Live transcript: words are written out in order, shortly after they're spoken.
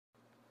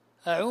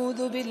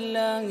أعوذ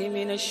بالله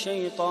من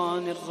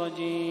الشيطان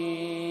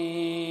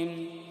الرجيم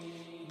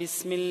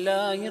بسم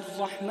الله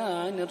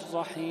الرحمن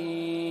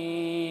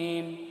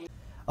الرحيم.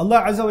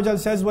 Allah Azza wa Jal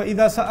says,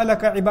 وَإِذَا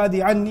سَأَلَكَ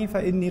عِبَادِي عَنِّي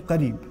فَإِنِّي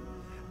قَرِيبٌ.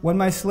 When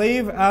my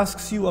slave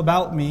asks you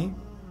about me,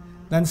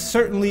 then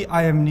certainly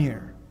I am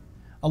near.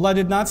 Allah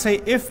did not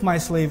say if my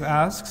slave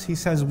asks, He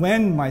says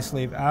when my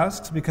slave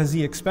asks, because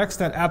He expects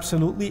that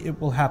absolutely it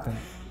will happen.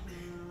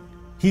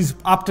 He's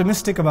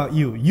optimistic about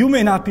you. You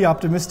may not be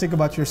optimistic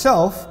about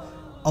yourself.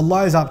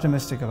 Allah is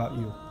optimistic about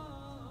you.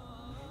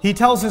 He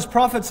tells His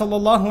Prophet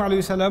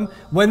ﷺ,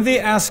 when they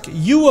ask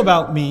you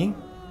about me,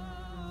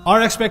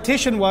 our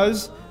expectation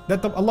was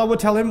that Allah would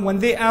tell him, when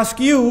they ask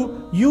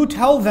you, you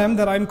tell them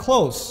that I'm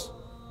close.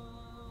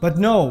 But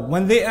no,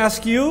 when they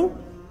ask you,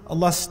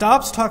 Allah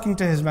stops talking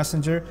to His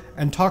Messenger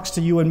and talks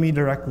to you and me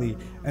directly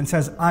and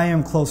says, I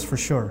am close for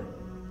sure.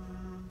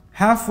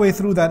 Halfway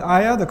through that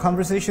ayah, the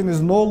conversation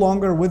is no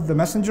longer with the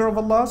Messenger of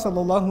Allah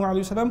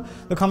ﷺ.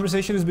 The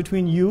conversation is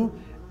between you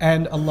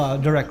and Allah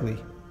directly.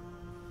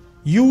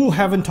 You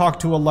haven't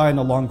talked to Allah in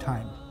a long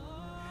time.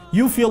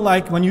 You feel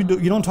like when you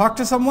don't talk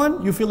to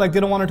someone, you feel like they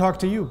don't want to talk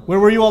to you. Where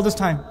were you all this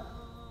time?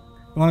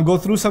 You want to go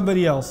through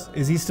somebody else.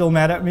 Is he still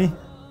mad at me?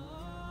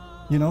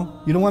 You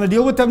don't want to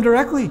deal with them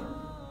directly.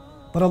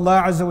 But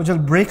Allah Azza wa Jal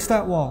breaks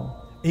that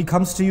wall. He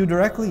comes to you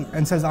directly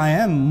and says, I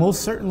am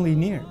most certainly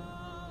near.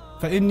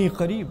 فَإِنِّي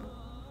قَرِيبٌ.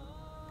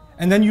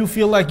 And then you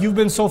feel like you've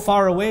been so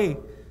far away.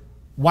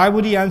 Why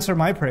would He answer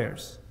my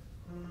prayers?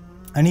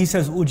 And He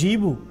says,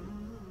 أُجِيبُ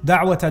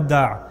دَعْوَةَ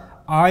الدَّاعِ.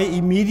 I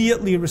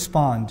immediately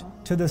respond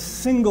to the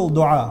single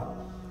dua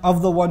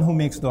of the one who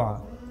makes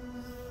dua.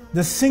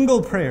 The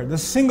single prayer, the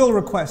single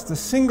request, the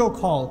single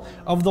call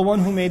of the one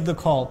who made the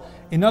call.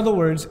 In other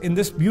words, in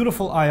this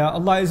beautiful ayah,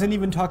 Allah isn't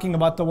even talking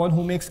about the one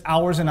who makes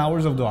hours and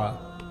hours of dua.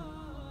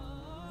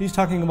 He's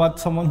talking about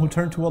someone who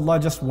turned to Allah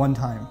just one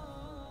time.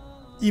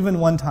 Even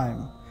one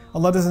time.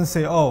 Allah doesn't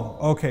say, oh,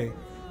 okay,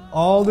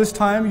 all this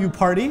time you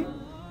party,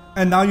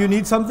 and now you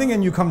need something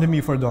and you come to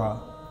me for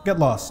dua. Get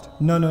lost.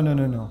 No, no, no,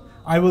 no, no.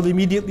 I will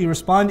immediately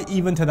respond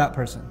even to that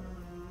person.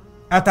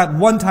 At that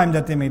one time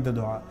that they made the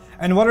dua.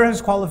 And what are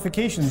His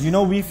qualifications?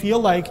 We feel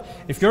like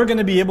if you're going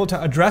to be able to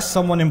address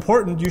someone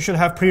important, you should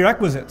have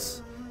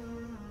prerequisites.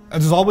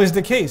 This is always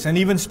the case. And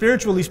even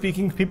spiritually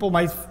speaking, people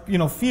might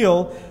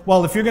feel,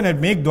 well, if you're going to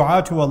make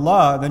dua to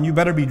Allah, then you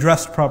better be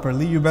dressed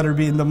properly, you better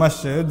be in the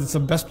masjid. It's the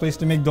best place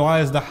to make dua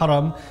is the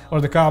haram, or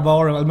the Kaaba,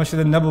 or al-Masjid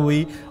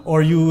al-Nabawi,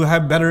 or you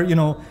have better,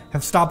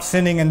 have stopped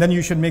sinning and then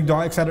you should make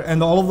dua, etc.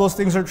 And all of those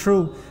things are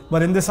true.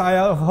 But in this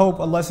ayah of hope,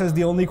 Allah says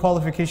the only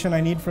qualification I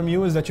need from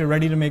you is that you're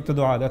ready to make the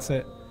dua, that's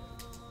it.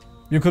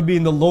 You could be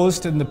in the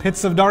lowest, in the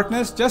pits of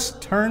darkness,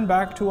 just turn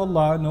back to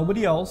Allah,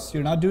 nobody else.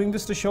 You're not doing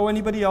this to show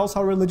anybody else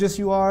how religious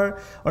you are,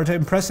 or to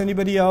impress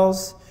anybody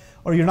else,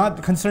 or you're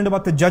not concerned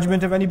about the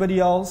judgment of anybody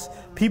else.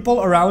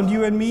 People around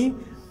you and me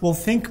will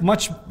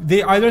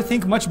they either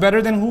think much better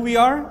than who we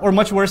are, or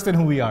much worse than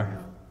who we are.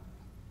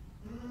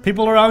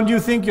 People around you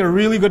think you're a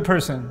really good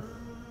person,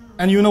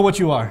 and you know what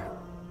you are.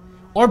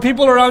 Or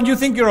people around you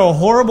think you're a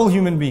horrible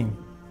human being,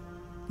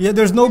 yet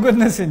there's no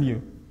goodness in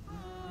you.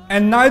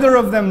 And neither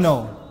of them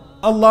know.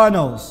 Allah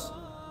knows.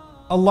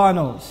 Allah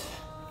knows.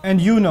 And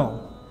you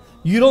know.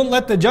 You don't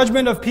let the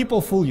judgment of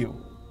people fool you.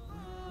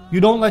 You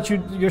don't let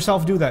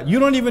yourself do that. You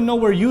don't even know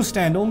where you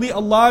stand. Only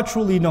Allah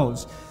truly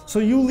knows. So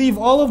you leave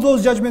all of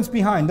those judgments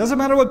behind. Doesn't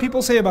matter what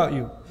people say about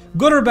you.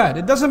 Good or bad.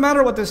 It doesn't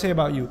matter what they say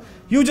about you.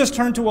 You just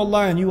turn to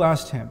Allah and you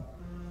asked Him.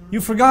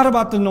 You forgot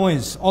about the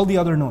noise, all the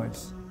other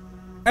noise.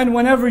 And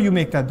whenever you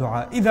make that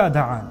dua, إِذَا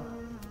دَعَانِ,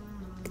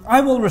 I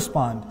will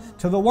respond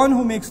to the one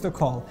who makes the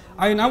call.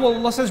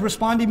 Allah says,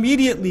 respond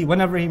immediately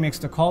whenever He makes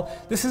the call.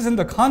 This is in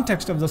the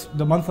context of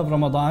the month of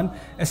Ramadan,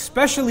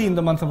 especially in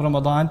the month of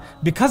Ramadan,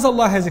 because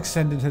Allah has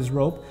extended His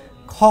rope.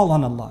 Call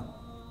on Allah.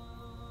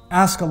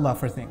 Ask Allah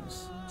for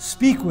things.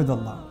 Speak with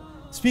Allah.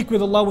 Speak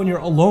with Allah when you're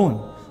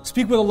alone.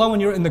 Speak with Allah when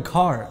you're in the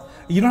car.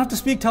 You don't have to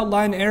speak to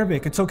Allah in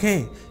Arabic, it's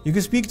okay. You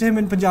can speak to Him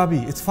in Punjabi,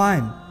 it's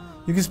fine.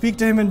 You can speak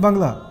to Him in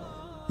Bangla.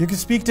 You can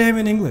speak to Him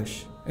in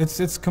English.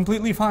 It's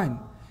completely fine.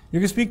 You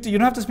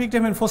don't have to speak to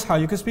Him in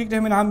Fusha, you can speak to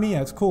Him in Ammiya,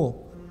 it's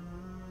cool.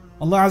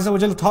 Allah Azza wa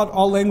Jalla taught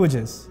all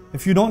languages.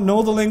 If you don't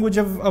know the language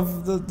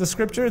of the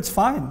scripture, it's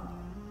fine.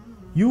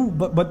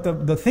 But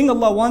the thing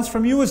Allah wants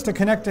from you is to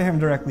connect to Him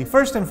directly,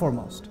 first and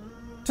foremost.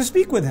 To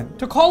speak with Him,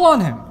 to call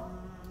on Him.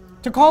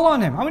 To call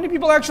on Him. How many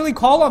people actually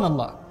call on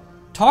Allah?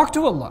 Talk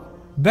to Allah,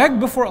 beg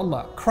before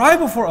Allah, cry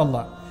before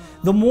Allah.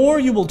 The more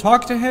you will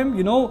talk to Him,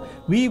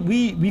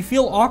 we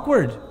feel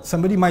awkward.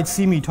 Somebody might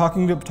see me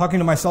talking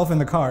to myself in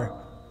the car.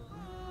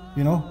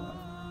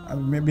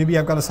 Maybe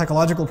I've got a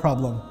psychological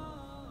problem.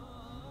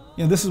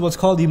 This is what's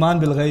called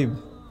Iman bil Ghaib.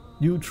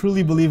 You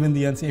truly believe in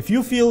the unseen. If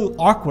you feel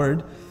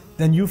awkward,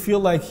 then you feel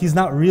like He's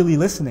not really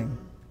listening.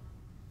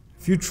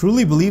 If you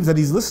truly believe that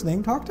He's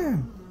listening, talk to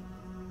Him.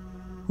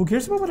 Who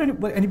cares about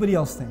what anybody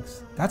else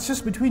thinks? That's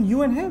just between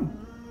you and Him.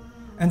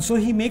 And so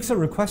He makes a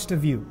request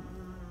of you.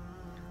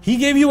 He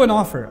gave you an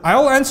offer. I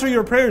will answer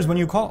your prayers when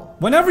you call.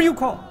 Whenever you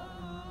call,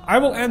 I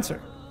will answer.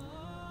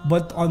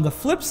 But on the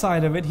flip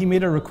side of it, he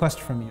made a request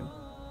from you.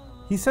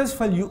 He says,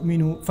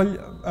 فَلْيُؤْمِنُوا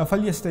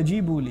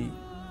فَلْيَسْتَجِيبُوا لِي.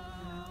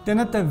 Then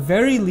at the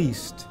very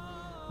least,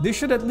 they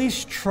should at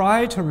least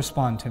try to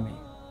respond to me.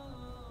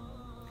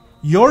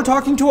 You're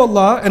talking to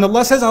Allah and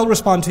Allah says, I'll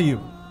respond to you.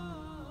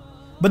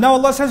 But now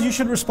Allah says you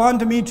should respond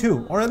to me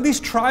too, or at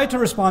least try to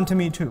respond to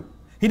me too.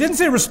 He didn't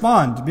say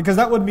respond, because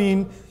that would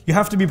mean you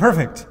have to be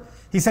perfect.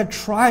 He said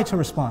try to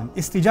respond,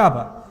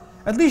 istijaba.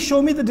 At least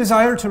show me the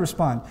desire to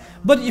respond.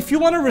 But if you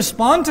want to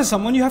respond to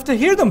someone, you have to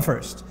hear them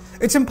first.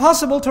 It's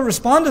impossible to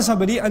respond to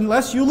somebody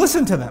unless you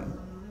listen to them.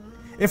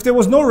 If there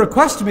was no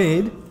request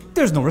made,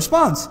 there's no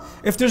response.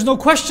 If there's no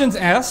questions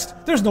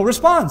asked, there's no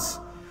response.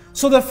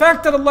 So the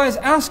fact that Allah is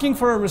asking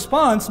for a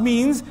response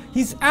means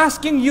He's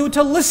asking you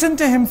to listen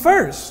to Him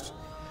first.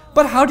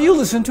 But how do you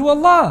listen to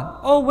Allah?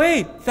 Oh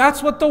wait,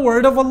 that's what the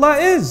word of Allah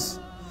is.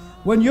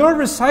 When you're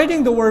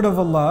reciting the word of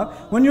Allah,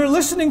 when you're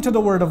listening to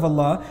the word of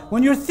Allah,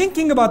 when you're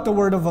thinking about the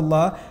word of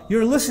Allah,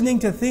 you're listening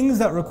to things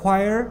that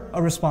require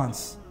a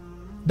response.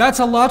 That's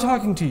Allah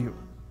talking to you.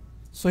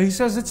 So He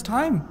says, it's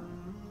time.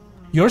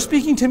 You're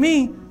speaking to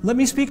me, let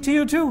me speak to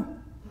you too.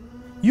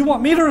 You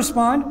want me to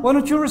respond, why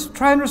don't you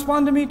try and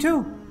respond to me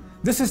too?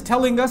 This is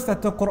telling us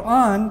that the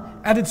Quran,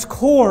 at its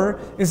core,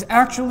 is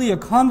actually a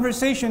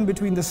conversation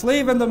between the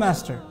slave and the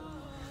master.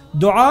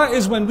 Dua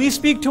is when we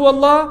speak to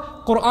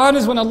Allah, Quran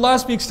is when Allah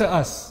speaks to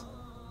us.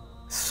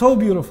 So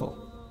beautiful.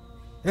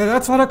 Yeah,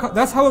 that's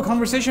how a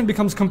conversation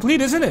becomes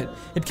complete, isn't it?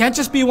 It can't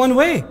just be one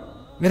way.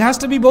 It has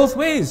to be both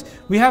ways.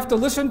 We have to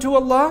listen to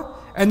Allah,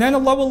 and then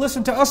Allah will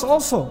listen to us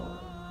also.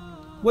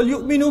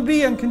 وَلْيُؤْمِنُوا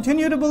بِي, and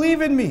continue to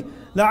believe in me.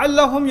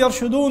 لَعَلَّهُمْ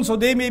يَرْشُدُونَ, so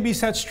they may be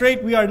set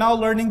straight. We are now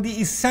learning the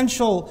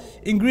essential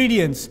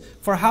ingredients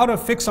for how to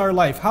fix our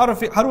life. How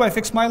do I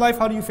fix my life?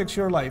 How do you fix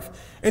your life?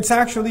 It's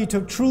actually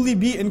to truly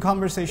be in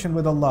conversation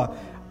with Allah.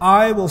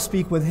 I will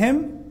speak with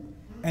Him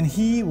and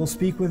He will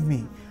speak with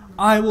me.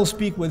 I will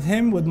speak with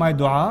Him with my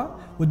dua,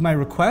 with my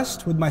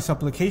request, with my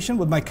supplication,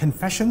 with my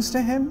confessions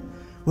to Him,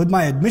 with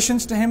my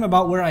admissions to Him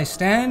about where I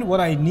stand,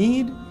 what I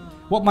need,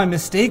 what my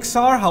mistakes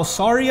are, how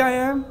sorry I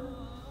am.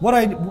 What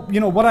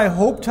I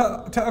hope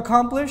to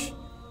accomplish,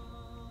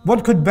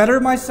 what could better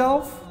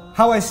myself,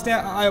 how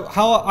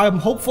I'm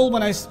hopeful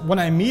when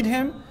I meet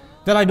Him,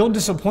 that I don't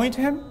disappoint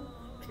Him,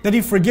 that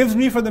He forgives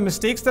me for the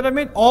mistakes that I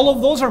made. All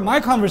of those are my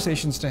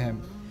conversations to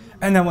Him.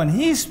 And then when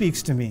He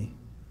speaks to me,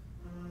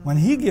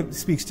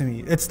 speaks to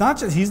me, it's not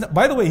just,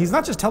 by the way, He's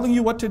not just telling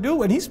you what to do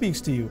when He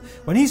speaks to you.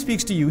 When He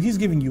speaks to you, He's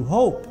giving you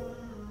hope.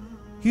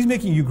 He's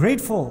making you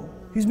grateful.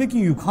 He's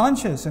making you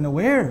conscious and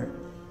aware.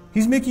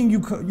 He's making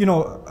you,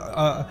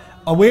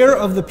 aware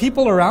of the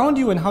people around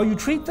you and how you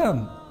treat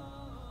them.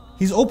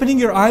 He's opening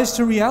your eyes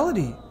to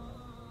reality.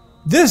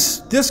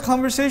 This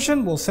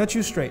conversation will set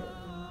you straight.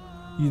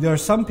 There are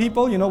some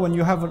people, when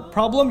you have a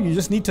problem, you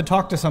just need to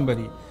talk to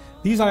somebody.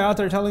 These ayat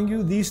are telling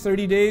you these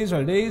 30 days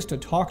are days to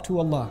talk to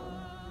Allah.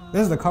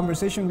 This is the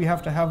conversation we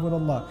have to have with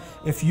Allah.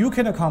 If you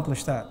can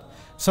accomplish that.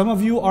 Some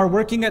of you are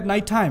working at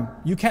night time.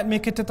 You can't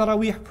make it to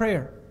Taraweeh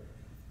prayer.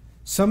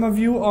 Some of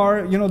you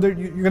are, you're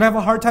going to have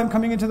a hard time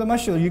coming into the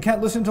masjid. You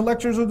can't listen to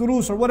lectures or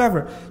durus or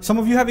whatever. Some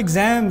of you have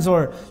exams,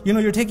 or,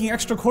 you're taking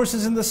extra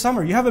courses in the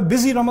summer. You have a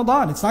busy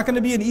Ramadan. It's not going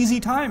to be an easy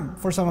time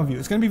for some of you.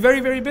 It's going to be very,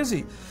 very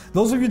busy.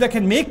 Those of you that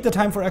can make the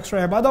time for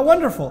extra ibadah,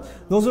 wonderful.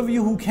 Those of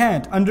you who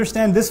can't,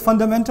 understand this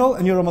fundamental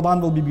and your Ramadan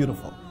will be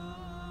beautiful.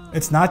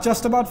 It's not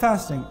just about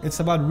fasting. It's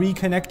about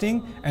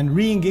reconnecting and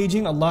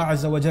re-engaging Allah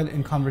Azza wa Jal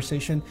in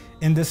conversation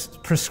in this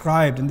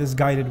prescribed, in this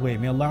guided way.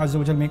 May Allah Azza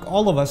wa Jal make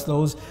all of us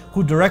those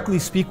who directly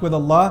speak with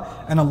Allah,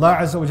 and Allah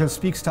Azza wa Jal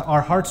speaks to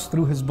our hearts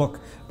through His book.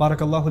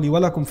 Barakallahu li wa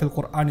lakum fil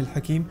Qur'an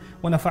al-Hakim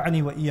wa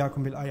nafa'ani wa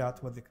iyyakum bil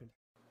ayat wa dhikr.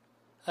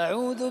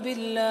 أعوذ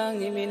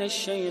بالله من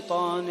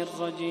الشيطان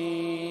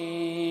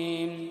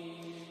الرجيم.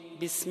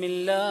 بسم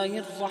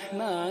الله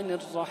الرحمن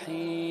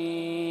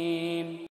الرحيم.